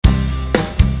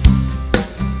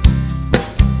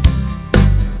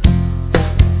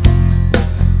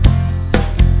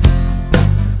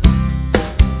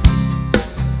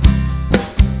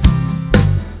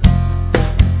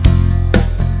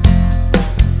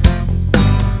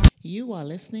You are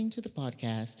listening to the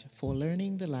podcast for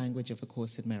learning the language of A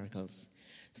Course in Miracles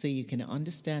so you can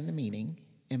understand the meaning,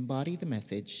 embody the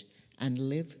message, and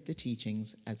live the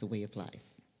teachings as a way of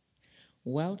life.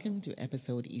 Welcome to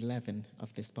episode 11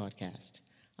 of this podcast.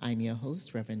 I'm your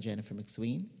host, Reverend Jennifer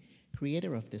McSween,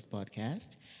 creator of this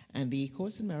podcast, and the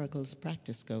Course in Miracles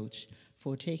practice coach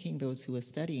for taking those who are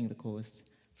studying the Course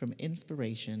from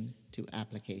inspiration to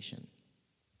application.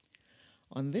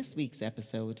 On this week's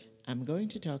episode, I'm going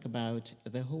to talk about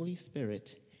the Holy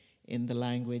Spirit in the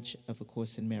language of A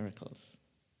Course in Miracles.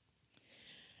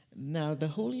 Now, the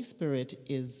Holy Spirit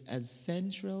is as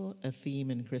central a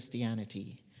theme in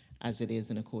Christianity as it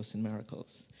is in A Course in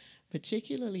Miracles,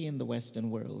 particularly in the Western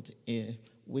world,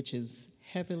 which is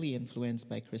heavily influenced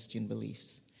by Christian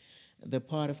beliefs, the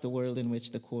part of the world in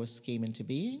which the Course came into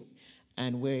being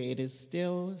and where it is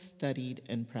still studied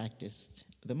and practiced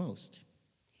the most.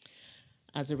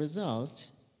 As a result,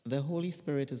 the Holy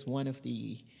Spirit is one of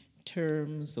the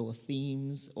terms or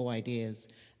themes or ideas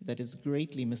that is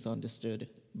greatly misunderstood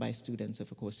by students of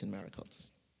A Course in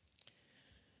Miracles.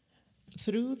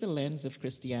 Through the lens of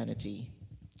Christianity,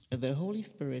 the Holy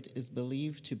Spirit is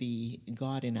believed to be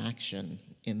God in action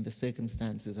in the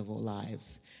circumstances of our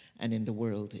lives and in the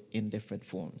world in different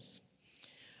forms.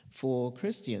 For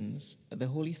Christians, the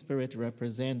Holy Spirit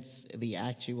represents the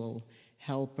actual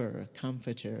helper,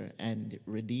 comforter, and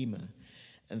redeemer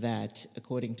that,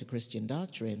 according to Christian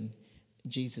doctrine,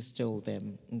 Jesus told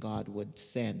them God would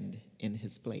send in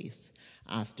his place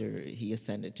after he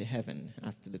ascended to heaven,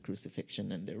 after the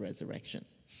crucifixion and the resurrection.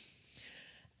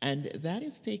 And that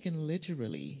is taken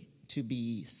literally to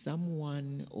be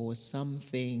someone or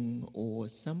something or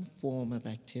some form of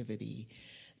activity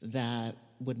that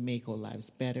would make our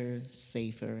lives better,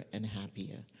 safer, and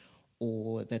happier,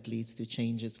 or that leads to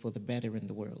changes for the better in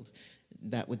the world,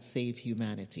 that would save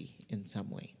humanity in some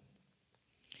way.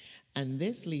 And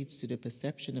this leads to the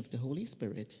perception of the Holy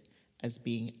Spirit as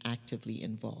being actively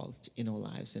involved in our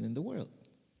lives and in the world.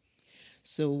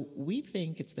 So we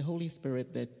think it's the Holy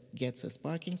Spirit that gets us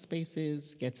parking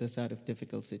spaces, gets us out of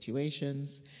difficult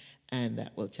situations, and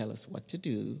that will tell us what to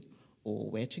do or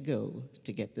where to go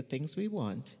to get the things we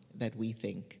want that we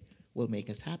think will make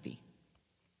us happy.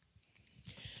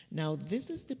 Now, this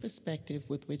is the perspective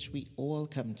with which we all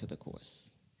come to the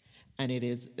Course. And it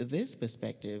is this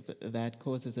perspective that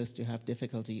causes us to have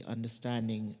difficulty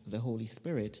understanding the Holy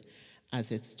Spirit as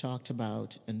it's talked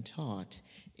about and taught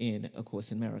in A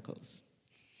Course in Miracles.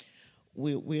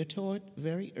 We're taught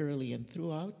very early and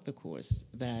throughout the Course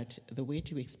that the way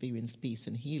to experience peace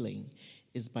and healing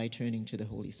is by turning to the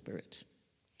Holy Spirit.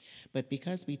 But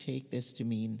because we take this to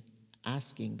mean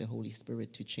asking the Holy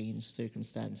Spirit to change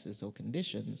circumstances or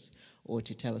conditions or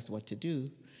to tell us what to do,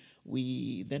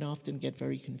 we then often get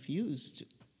very confused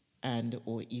and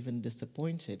or even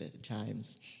disappointed at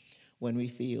times when we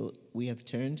feel we have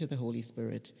turned to the Holy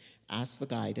Spirit, asked for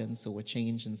guidance or a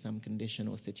change in some condition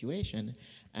or situation,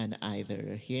 and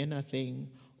either hear nothing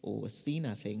or see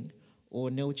nothing,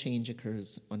 or no change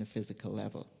occurs on a physical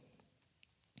level.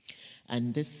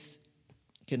 And this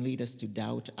can lead us to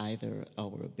doubt either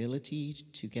our ability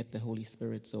to get the Holy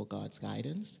Spirit's or God's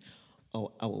guidance, or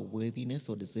our worthiness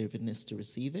or deservedness to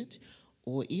receive it,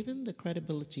 or even the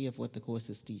credibility of what the Course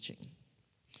is teaching.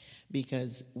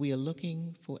 Because we are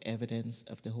looking for evidence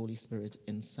of the Holy Spirit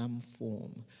in some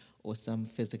form or some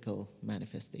physical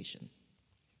manifestation.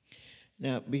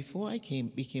 Now, before I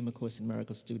became a Course in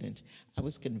Miracles student, I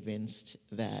was convinced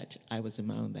that I was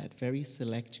among that very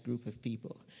select group of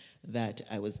people that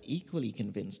I was equally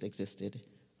convinced existed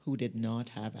who did not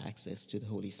have access to the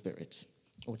Holy Spirit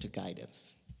or to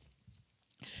guidance.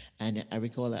 And I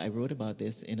recall I wrote about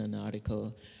this in an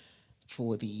article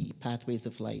for the Pathways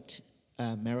of Light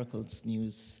Miracles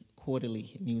News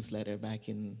quarterly newsletter back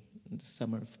in the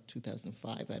summer of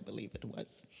 2005, I believe it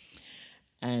was.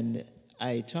 And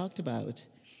I talked about,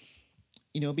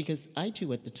 because I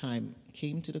too at the time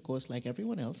came to the Course like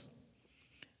everyone else,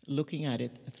 looking at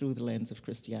it through the lens of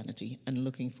Christianity and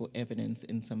looking for evidence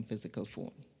in some physical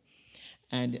form.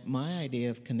 And my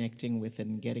idea of connecting with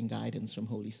and getting guidance from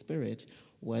Holy Spirit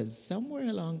was somewhere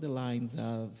along the lines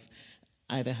of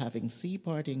either having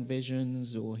sea-parting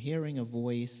visions or hearing a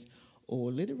voice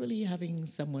or literally having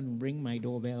someone ring my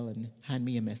doorbell and hand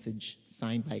me a message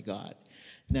signed by God.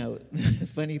 Now, the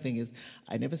funny thing is,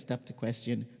 I never stopped to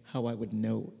question how I would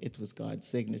know it was God's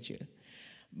signature.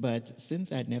 But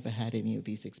since I'd never had any of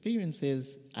these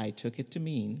experiences, I took it to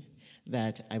mean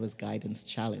that I was guidance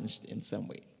challenged in some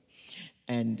way.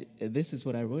 And this is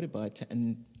what I wrote about,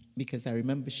 and because I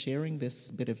remember sharing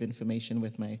this bit of information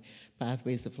with my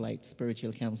Pathways of Light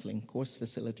spiritual counseling course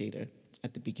facilitator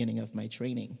at the beginning of my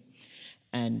training.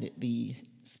 And the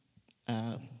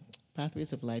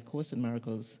Pathways of Light Course in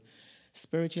Miracles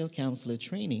spiritual counselor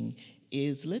training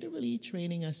is literally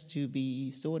training us to be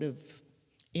sort of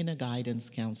inner guidance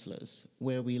counselors,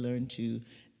 where we learn to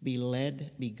be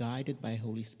led, be guided by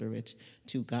Holy Spirit,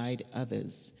 to guide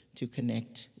others to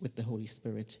connect with the Holy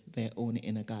Spirit, their own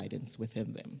inner guidance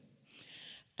within them.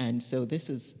 And so this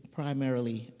is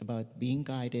primarily about being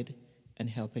guided and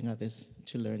helping others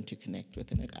to learn to connect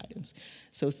with inner guidance.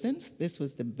 So since this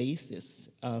was the basis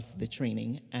of the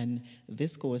training, and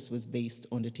this course was based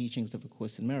on the teachings of A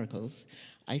Course in Miracles,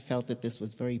 I felt that this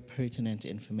was very pertinent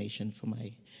information for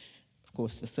my, of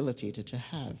course, facilitator to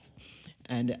have.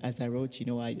 And as I wrote,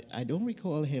 I don't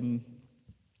recall him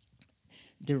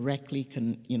directly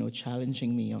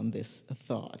challenging me on this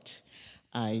thought.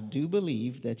 I do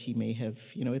believe that he may have,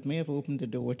 it may have opened the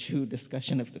door to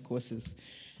discussion of the course's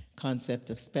concept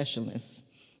of specialness,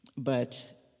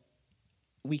 but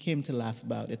we came to laugh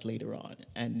about it later on.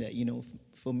 And,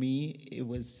 for me, it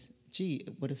was, gee,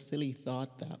 what a silly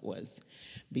thought that was.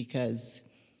 Because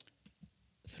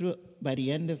by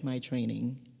the end of my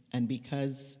training, and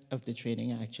because of the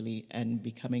training actually, and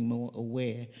becoming more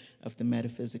aware of the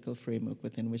metaphysical framework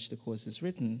within which the course is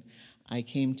written, I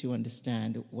came to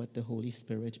understand what the Holy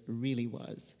Spirit really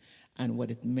was and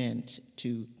what it meant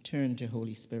to turn to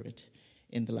Holy Spirit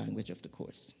in the language of the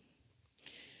course.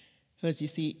 Because you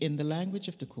see, in the language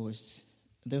of the course,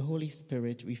 the Holy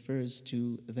Spirit refers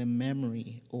to the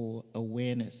memory or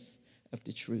awareness of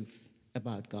the truth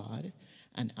about God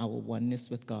and our oneness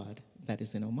with God that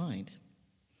is in our mind.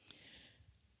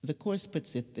 The course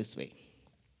puts it this way.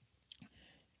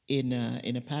 In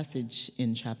a passage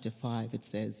in chapter 5, it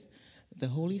says, "The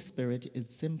Holy Spirit is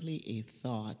simply a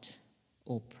thought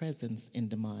or presence in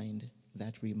the mind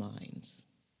that reminds."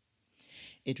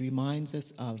 It reminds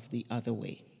us of the other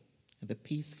way, the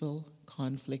peaceful,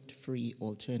 conflict-free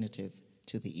alternative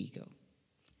to the ego.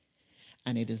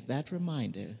 And it is that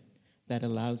reminder that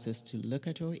allows us to look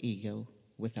at our ego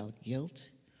without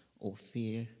guilt or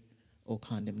fear or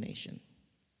condemnation.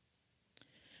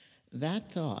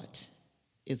 That thought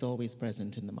is always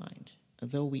present in the mind,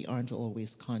 though we aren't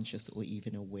always conscious or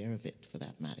even aware of it, for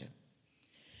that matter.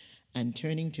 And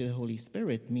turning to the Holy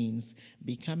Spirit means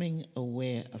becoming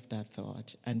aware of that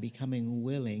thought and becoming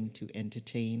willing to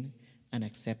entertain and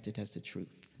accept it as the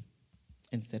truth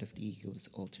instead of the ego's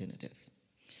alternative.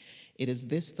 It is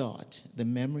this thought, the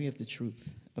memory of the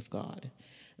truth of God,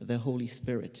 the Holy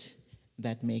Spirit,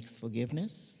 that makes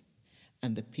forgiveness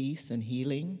and the peace and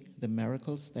healing, the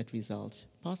miracles that result,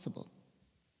 possible.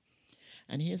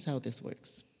 And here's how this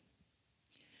works.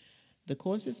 The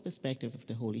Course's perspective of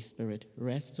the Holy Spirit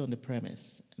rests on the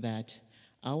premise that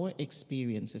our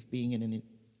experience of being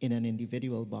in an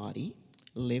individual body,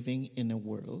 living in a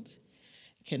world,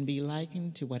 can be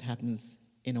likened to what happens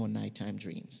in our nighttime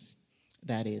dreams.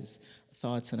 That is,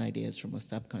 thoughts and ideas from our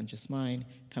subconscious mind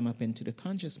come up into the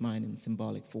conscious mind in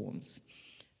symbolic forms,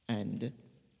 and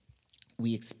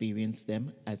we experience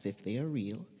them as if they are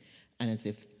real and as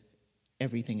if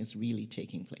everything is really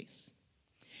taking place.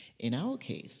 In our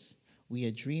case, we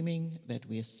are dreaming that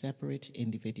we are separate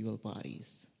individual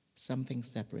bodies, something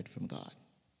separate from God.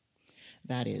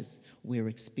 That is, we're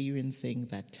experiencing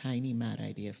that tiny mad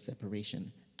idea of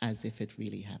separation as if it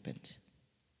really happened,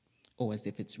 or as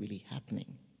if it's really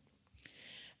happening.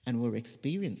 And we're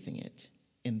experiencing it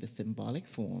in the symbolic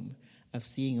form of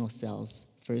seeing ourselves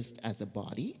first as a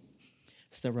body,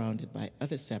 surrounded by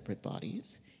other separate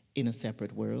bodies, in a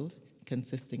separate world,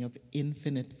 consisting of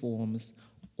infinite forms,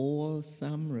 all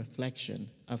some reflection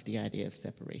of the idea of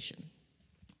separation.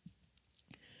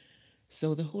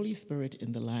 So the Holy Spirit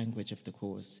in the language of the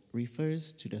Course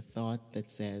refers to the thought that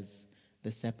says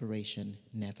the separation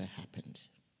never happened.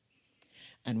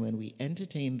 And when we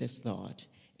entertain this thought,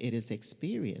 it is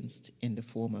experienced in the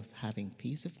form of having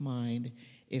peace of mind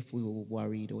if we were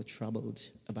worried or troubled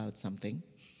about something,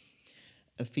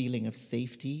 a feeling of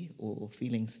safety or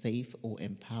feeling safe or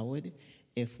empowered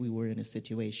if we were in a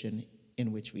situation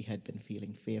in which we had been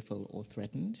feeling fearful or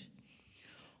threatened.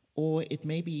 Or it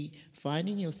may be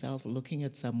finding yourself looking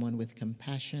at someone with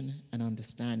compassion and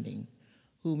understanding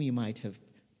whom you might have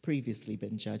previously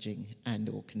been judging and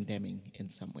or condemning in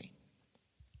some way.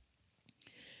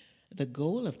 The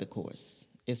goal of the Course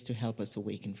is to help us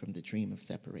awaken from the dream of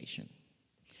separation.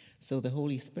 So the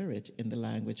Holy Spirit, in the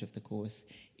language of the Course,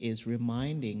 is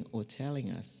reminding or telling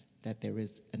us that there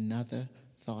is another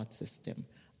thought system,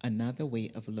 another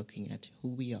way of looking at who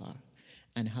we are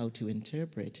and how to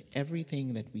interpret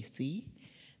everything that we see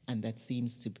and that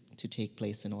seems to take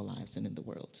place in our lives and in the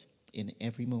world, in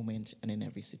every moment and in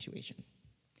every situation.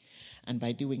 And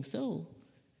by doing so,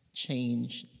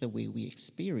 change the way we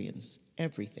experience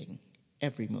everything,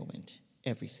 every moment,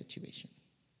 every situation.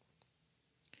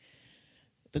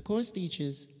 The Course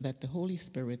teaches that the Holy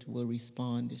Spirit will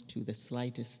respond to the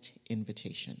slightest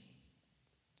invitation.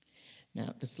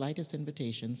 Now, the slightest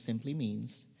invitation simply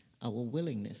means our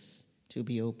willingness to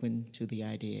be open to the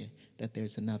idea that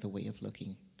there's another way of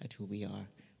looking at who we are,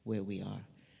 where we are,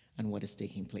 and what is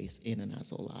taking place in and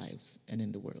as our lives and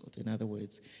in the world. In other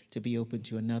words, to be open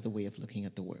to another way of looking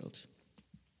at the world.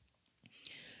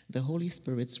 The Holy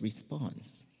Spirit's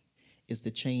response is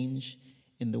the change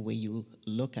in the way you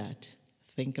look at,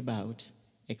 think about,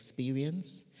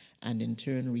 experience, and in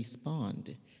turn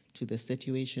respond to the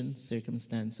situation,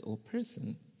 circumstance, or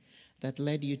person that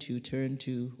led you to turn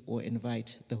to or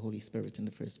invite the Holy Spirit in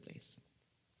the first place.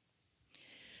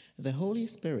 The Holy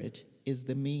Spirit is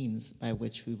the means by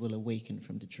which we will awaken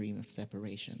from the dream of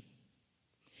separation.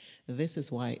 This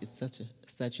is why it's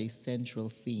such a central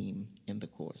theme in the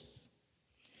Course.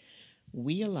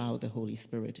 We allow the Holy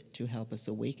Spirit to help us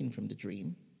awaken from the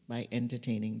dream by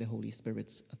entertaining the Holy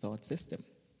Spirit's thought system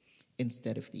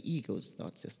instead of the ego's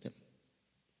thought system.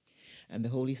 And the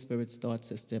Holy Spirit's thought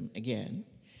system, again,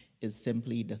 is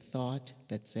simply the thought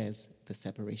that says the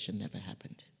separation never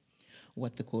happened,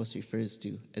 what the Course refers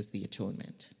to as the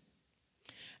atonement.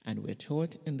 And we're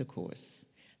taught in the Course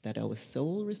that our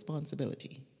sole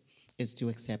responsibility is to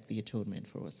accept the atonement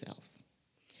for ourselves.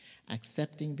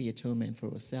 Accepting the atonement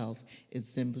for ourselves is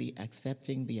simply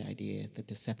accepting the idea that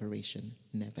the separation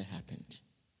never happened.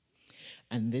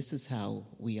 And this is how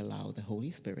we allow the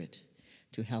Holy Spirit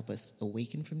to help us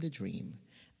awaken from the dream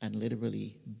and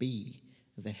literally be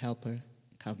the helper,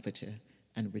 comforter,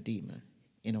 and redeemer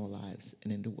in our lives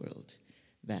and in the world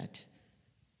that,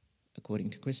 according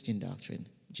to Christian doctrine,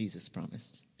 Jesus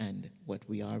promised, and what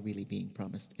we are really being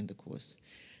promised in the Course,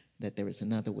 that there is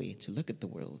another way to look at the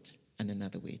world and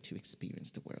another way to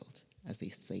experience the world as a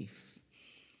safe,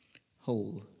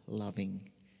 whole, loving,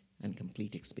 and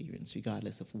complete experience,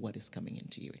 regardless of what is coming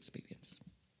into your experience.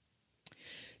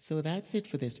 So that's it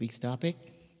for this week's topic,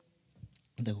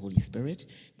 the Holy Spirit.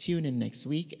 Tune in next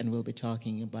week, and we'll be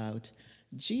talking about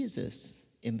Jesus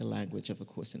in the language of A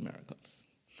Course in Miracles.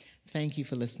 Thank you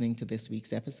for listening to this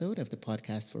week's episode of the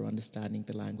podcast for understanding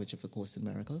the language of A Course in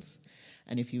Miracles.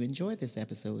 And if you enjoyed this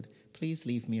episode, please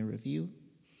leave me a review,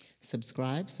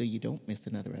 subscribe so you don't miss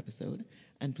another episode,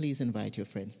 and please invite your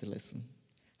friends to listen.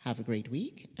 Have a great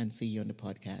week, and see you on the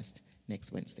podcast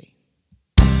next Wednesday.